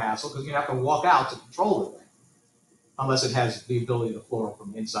more of a hassle because you have to walk out to control the thing, unless it has the ability to fluoro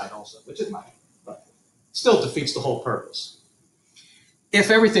from inside also, which it might, but still defeats the whole purpose. If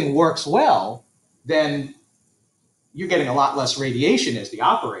everything works well, then you're getting a lot less radiation as the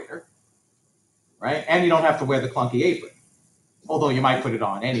operator, right? And you don't have to wear the clunky apron, although you might put it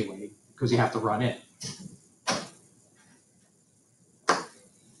on anyway because you have to run in.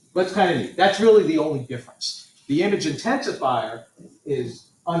 But it's kind of neat. That's really the only difference. The image intensifier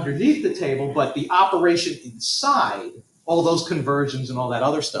is underneath the table, but the operation inside, all those conversions and all that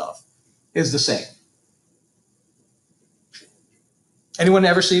other stuff, is the same. Anyone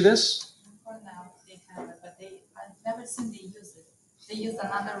ever see this? For now, they have it, but I've never seen they use it. They use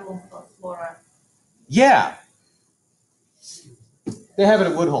another room for flora. Yeah. They have it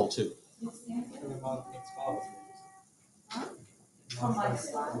at Woodhull too. No, they don't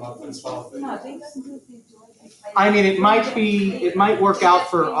do it. I mean, it might work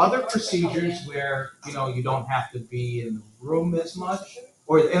out for other procedures where, you don't have to be in the room as much.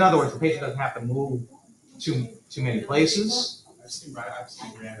 Or in other words, the patient doesn't have to move too many places.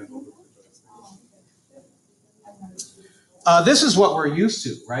 This is what we're used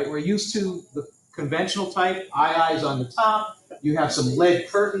to, right? We're used to the conventional type, IIs on the top. You have some lead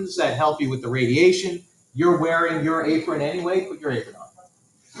curtains that help you with the radiation. You're wearing your apron anyway, put your apron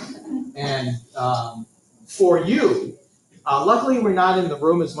on. And for you, luckily we're not in the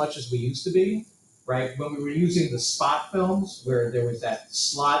room as much as we used to be, right? When we were using the spot films where there was that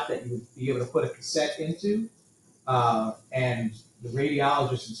slot that you would be able to put a cassette into, and the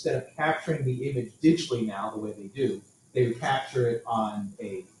radiologist, instead of capturing the image digitally now the way they do, they would capture it on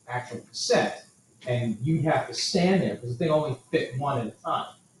a actual cassette, and you'd have to stand there because the thing only fit one at a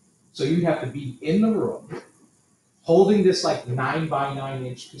time. So you'd have to be in the room, holding this like 9 by 9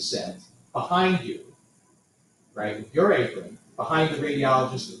 inch cassette behind you, right, with your apron, behind the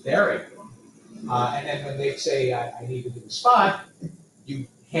radiologist with their apron. And then when they say, I need to do the spot, you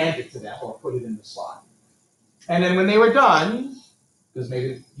hand it to them or put it in the slot. And then when they were done, because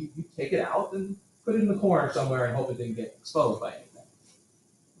maybe you take it out and put it in the corner somewhere and hope it didn't get exposed by anything,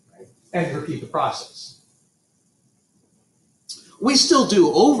 right? And repeat the process. We still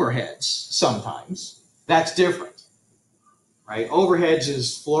do overheads sometimes. That's different, right? Overheads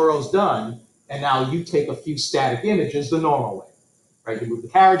is fluoro's done, and now you take a few static images the normal way, right? You move the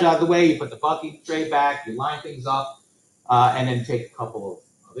carriage out of the way, you put the bucket tray back, you line things up, and then take a couple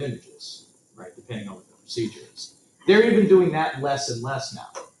of images, right? Depending on what the procedure is. They're even doing that less and less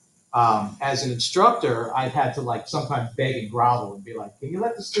now. As an instructor, I've had to like sometimes beg and grovel and be like, can you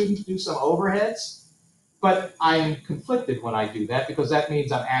let the students do some overheads? But I'm conflicted when I do that because that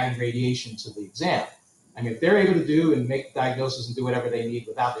means I'm adding radiation to the exam. I mean, if they're able to do and make diagnoses and do whatever they need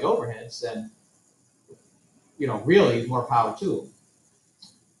without the overheads, then, you know, really more power to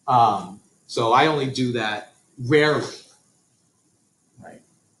them. So I only do that rarely, right?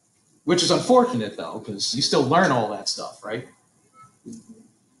 Which is unfortunate though, because you still learn all that stuff, right?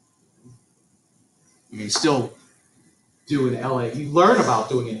 You still do an LA, you learn about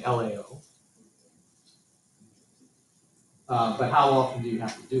doing an LAO, but how often do you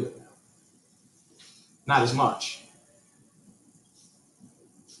have to do it now? Not as much.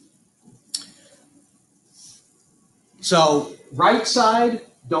 So right side,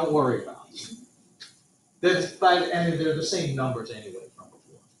 don't worry about. And they're the same numbers anyway from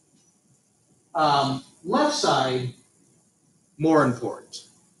before. Left side, more important.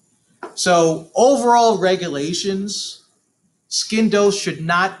 So overall regulations, skin dose should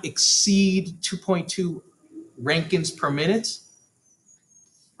not exceed 2.2 Rankins per minute.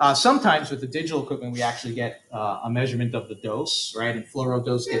 Sometimes with the digital equipment, we actually get a measurement of the dose, right? And fluoro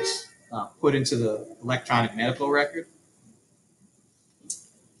dose gets put into the electronic medical record.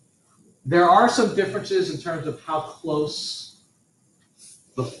 There are some differences in terms of how close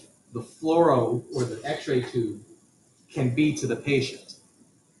the fluoro or the X-ray tube can be to the patient.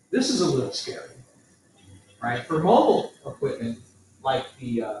 This is a little scary, right? For mobile equipment like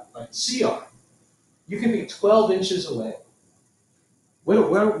the CR, you can be 12 inches away. Where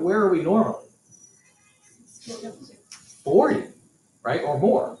are we normally? 40, right, or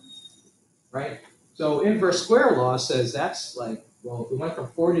more, right? So inverse square law says that's like, well, if we went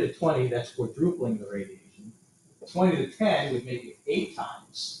from 40 to 20, that's quadrupling the radiation. 20 to 10 would make it 8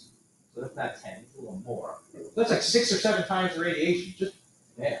 times. So that's not 10, it's a little more. So that's like 6 or 7 times the radiation, just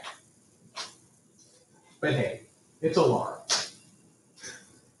there. But hey, it's alarm. It's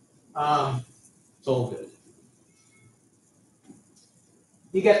all good.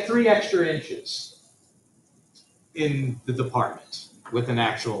 You get 3 extra inches in the department with an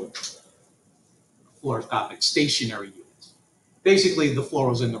actual fluoroscopic stationary unit. Basically, the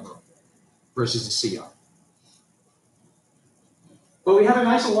fluoro's in the room versus the CR. But we have a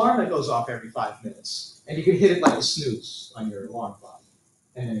nice alarm that goes off every 5 minutes, and you can hit it like a snooze on your alarm clock,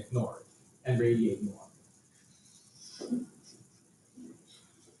 and then ignore it and radiate more.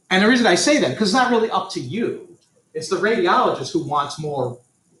 And the reason I say that, because it's not really up to you. It's the radiologist who wants more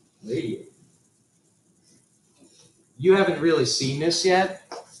radiation. You haven't really seen this yet,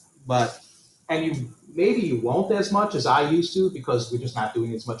 and maybe you won't as much as I used to because we're just not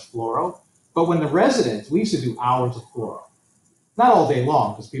doing as much fluoro. But when the residents, we used to do hours of fluoro. Not all day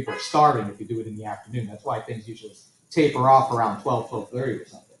long because people are starving if you do it in the afternoon. That's why things usually taper off around 12, 12:30 or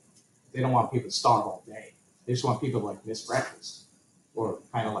something. They don't want people to starve all day. They just want people to like miss breakfast or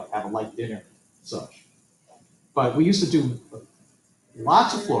kind of like have a light dinner and such. But we used to do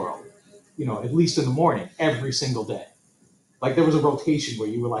lots of fluoro, you know, at least in the morning, every single day. Like there was a rotation where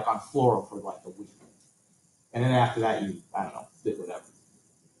you were like on fluoro for like a week. And then after that, you, I don't know, did whatever.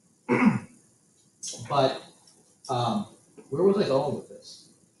 But where was I going with this?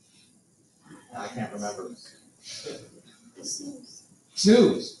 I can't remember.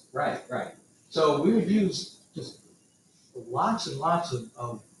 Snooze, right. So we would use just lots and lots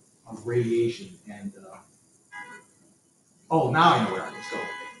of radiation. And, oh, now I know where I was going.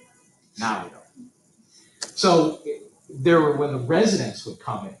 Now I know. So when the residents would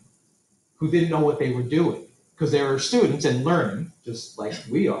come in, who didn't know what they were doing, because they were students and learning, just like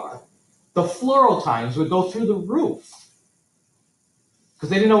we are, the fluoro times would go through the roof. Because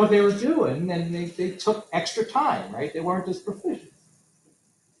they didn't know what they were doing, and they took extra time, right? They weren't as proficient,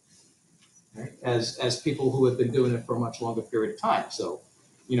 right? As people who have been doing it for a much longer period of time. So,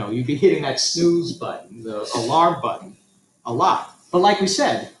 you know, you'd be hitting that snooze button, the alarm button, a lot. But like we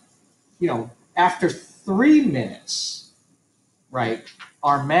said, you know, after 3 minutes, right,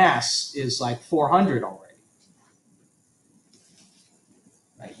 our mass is like 400 already.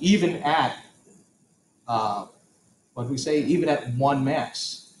 Right? Even at, what do we say? Even at 1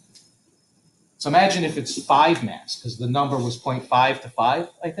 mass. So imagine if it's 5 mass, because the number was 0.5 to 5,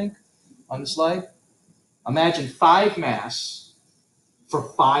 I think, on the slide. Imagine 5 mass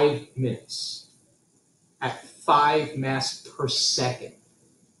for 5 minutes at 5 mass per second.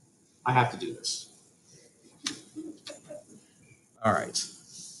 I have to do this. All right.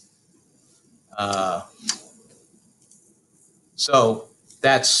 So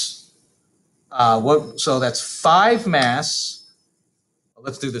that's So that's 5 mass.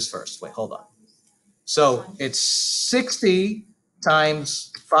 Let's do this first. Wait, hold on. So it's 60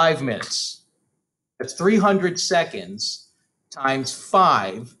 times 5 minutes. That's 300 seconds times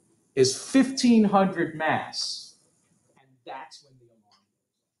 5 is 1,500 mass. And that's when the alarm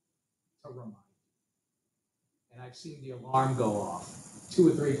goes off, to remind you. And I've seen the alarm go off 2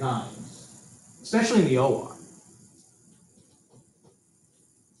 or 3 times, especially in the OR.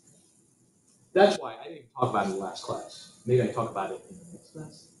 That's why I didn't talk about it in the last class. Maybe I talk about it in the next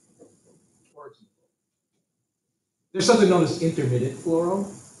class. There's something known as intermittent fluoro.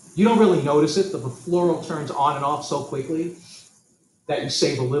 You don't really notice it, but the fluoro turns on and off so quickly that you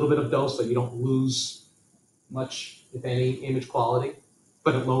save a little bit of dose, but you don't lose much, if any, image quality.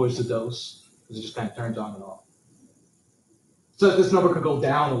 But it lowers the dose because it just kind of turns on and off. So that this number could go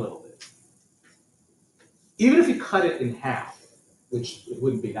down a little bit. Even if you cut it in half, which it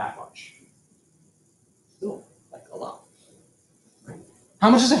wouldn't be that much, still like a lot. Right? How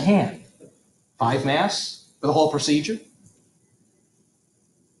much is a hand? 5 mass for the whole procedure?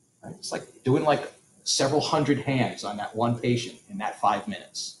 Right? It's like doing like several hundred hands on that one patient in that 5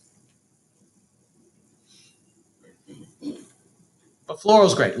 minutes. But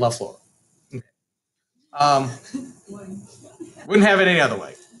fluoro's great. Love fluoro. Wouldn't have it any other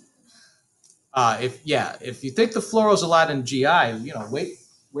way. If you think the fluoro's a lot in GI, wait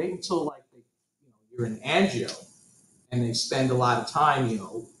until like you're in angio and they spend a lot of time,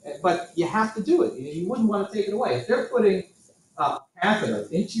 but you have to do it. You wouldn't want to take it away. If they're putting a catheter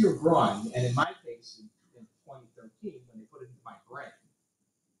into your groin, and in my case, in 2013, when they put it into my brain,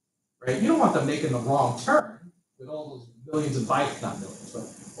 right? You don't want them making the wrong turn with all those millions of not millions, but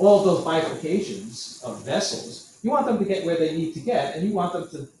all those bifurcations of vessels. You want them to get where they need to get, and you want them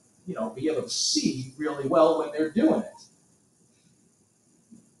to, be able to see really well when they're doing it.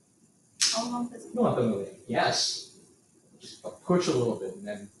 How long does it You don't want them to guess. Just push a little bit, and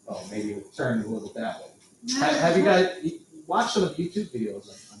then maybe it'll turn a little that way. Have you guys watched some of the YouTube videos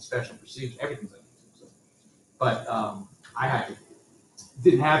on special procedures? Everything's on YouTube. So. But I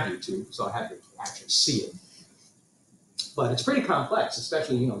didn't have YouTube, so I had to actually see it. But it's pretty complex,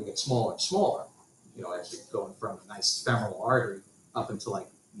 especially, they get smaller and smaller, as you're going from a nice femoral artery up into like,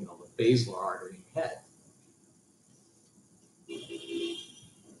 the basilar artery in your head.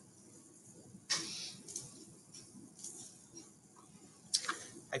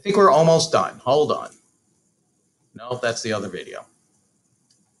 I think we're almost done. Hold on. No, that's the other video.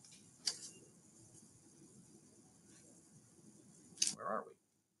 Where are we?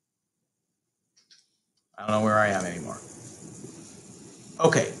 I don't know where I am anymore.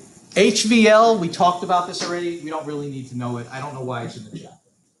 Okay. HVL, we talked about this already. We don't really need to know it. I don't know why it's in the chapter.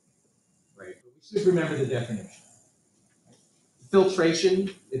 Right? But we should remember the definition.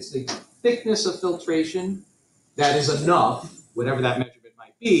 Filtration, it's the thickness of filtration that is enough, whatever that measurement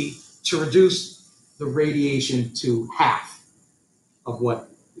might be, to reduce the radiation to half of what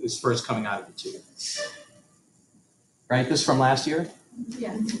is first coming out of the tube. Right? This is from last year?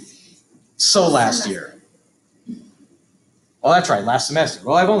 Yeah. So last year. Oh, that's right, last semester.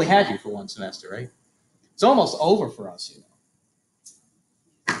 Well, I've only had you for 1 semester, right? It's almost over for us,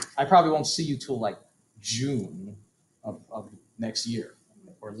 I probably won't see you till like June of next year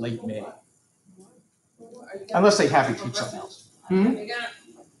or late May. Unless they have you teach something else. You're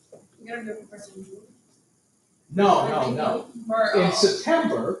gonna do a professor in June? No. In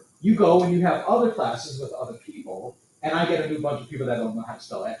September, you go and you have other classes with other people, and I get a new bunch of people that don't know how to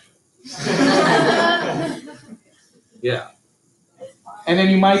spell X-ray. Yeah. And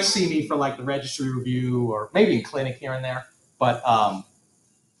then you might see me for like the registry review or maybe in clinic here and there. But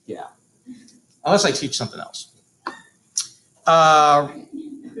yeah, unless I teach something else.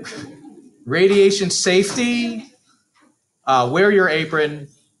 Radiation safety, wear your apron.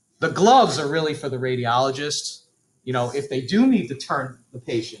 The gloves are really for the radiologist. If they do need to turn the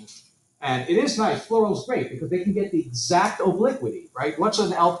patient, and it is nice, fluoro's great because they can get the exact obliquity, right? What's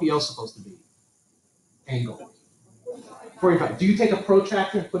an LPO supposed to be? Angle. 45. Do you take a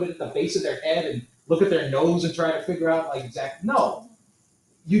protractor and put it at the base of their head and look at their nose and try to figure out like exact? No.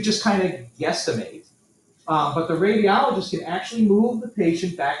 You just kind of guesstimate. But the radiologist can actually move the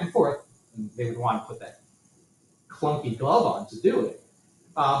patient back and forth. And they would want to put that clunky glove on to do it.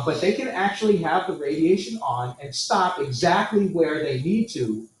 But they can actually have the radiation on and stop exactly where they need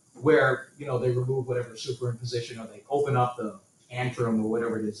to, where they remove whatever superimposition or they open up the antrum or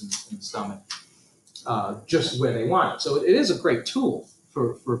whatever it is in the stomach. Just where they want it. So it is a great tool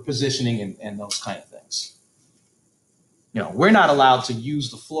for positioning and those kind of things. We're not allowed to use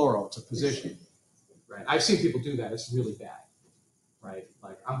the fluoro to position, right? I've seen people do that. It's really bad, right?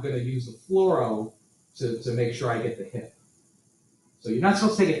 Like I'm going to use the fluoro to make sure I get the hip. So you're not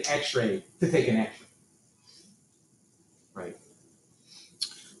supposed to take an X-ray to take an X-ray, right?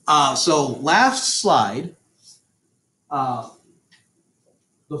 So last slide, the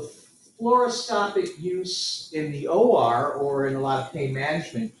fluoroscopic use in the OR or in a lot of pain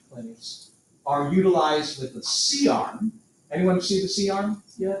management clinics are utilized with the C-arm. Anyone see the C-arm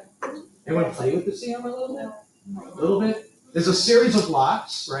yet? Anyone play with the C-arm a little bit? A little bit? There's a series of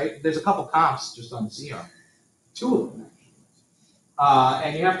blocks, right? There's a couple comps just on the C-arm. 2 of them, actually.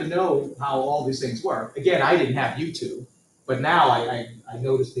 And you have to know how all these things work. Again, I didn't have YouTube, but now I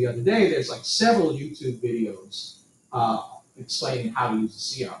noticed the other day there's like several YouTube videos explaining how to use the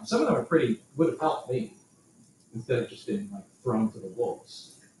C-arm. Some of them are would have helped me instead of just being like thrown to the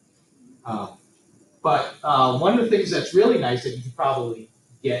wolves. But one of the things that's really nice that you can probably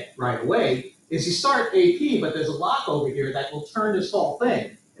get right away is you start AP, but there's a lock over here that will turn this whole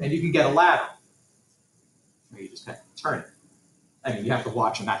thing, and you can get a ladder. You just kind of turn it. I mean, you have to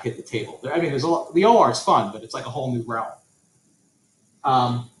watch and not hit the table. I mean, there's a lot. The OR is fun, but it's like a whole new realm.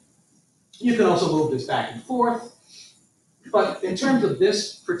 You can also move this back and forth. But in terms of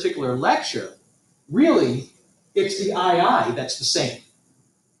this particular lecture, really, it's the II that's the same.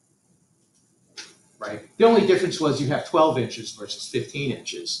 Right? The only difference was you have 12 inches versus 15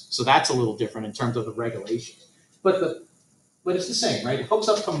 inches. So that's a little different in terms of the regulations. But it's the same, right? It hooks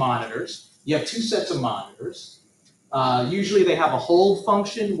up to monitors. You have 2 sets of monitors. Usually they have a hold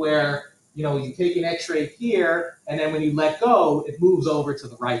function where, you know, you take an x-ray here, and then when you let go, it moves over to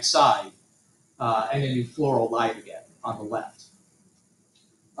the right side. And then you fluoro light again on the left.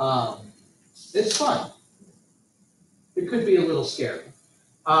 It's fun. It could be a little scary.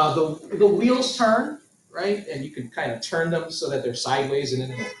 The wheels turn, right? And you can kind of turn them so that they're sideways and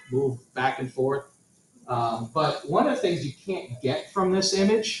then they'll move back and forth. But one of the things you can't get from this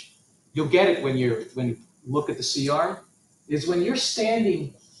image, you'll get it when you look at the C-arm, is when you're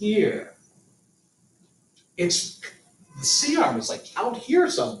standing here, the C-arm is like out here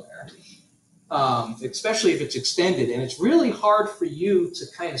somewhere, especially if it's extended, and it's really hard for you to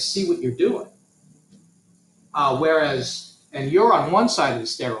kind of see what you're doing. And you're on one side of the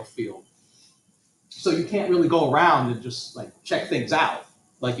sterile field, so you can't really go around and just like check things out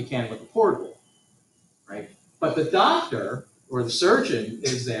like you can with a portable, right? But the doctor or the surgeon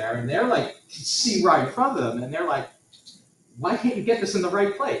is there, and they're like, see right in front of them, and they're like, why can't you get this in the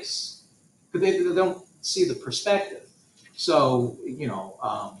right place? Because they don't see the perspective. So, you know,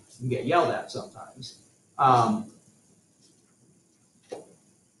 you get yelled at sometimes.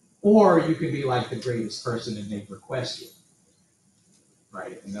 Or you could be like the greatest person and they request you,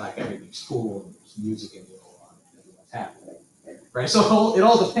 right? And like everything's cool and there's music and everyone's happy, right? So it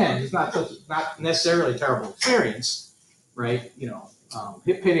all depends. It's not necessarily a terrible experience, right? You know,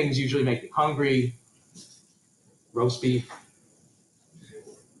 hip pittings usually make you hungry. Roast beef,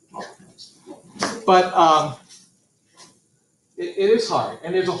 all things. But it is hard,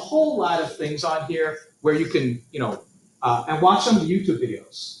 and there's a whole lot of things on here where you can, you know, and watch some of the YouTube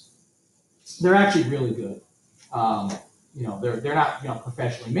videos. They're actually really good. You know, they're not, you know,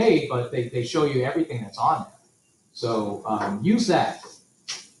 professionally made, but they show you everything that's on there. So use that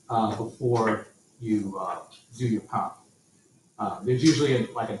before you do your comp. There's usually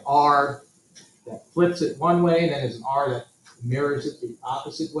like an R that flips it one way, and then there's an R that mirrors it the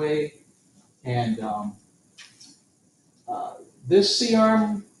opposite way. And this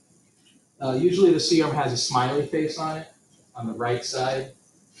C-arm, usually the C-arm has a smiley face on it on the right side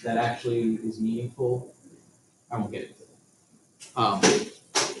that actually is meaningful. I won't get into that.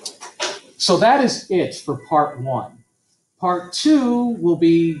 So that is it for part 1. Part 2 will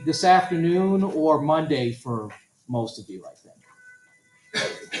be this afternoon or Monday for most of you, I think.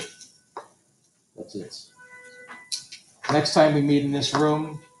 That's it. Next time we meet in this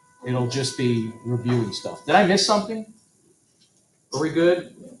room, it'll just be reviewing stuff. Did I miss something? Are we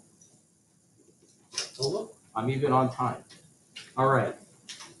good? Oh, look, I'm even on time. All right.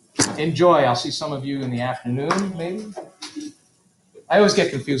 Enjoy. I'll see some of you in the afternoon, maybe. I always get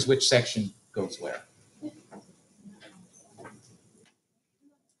confused which section goes where.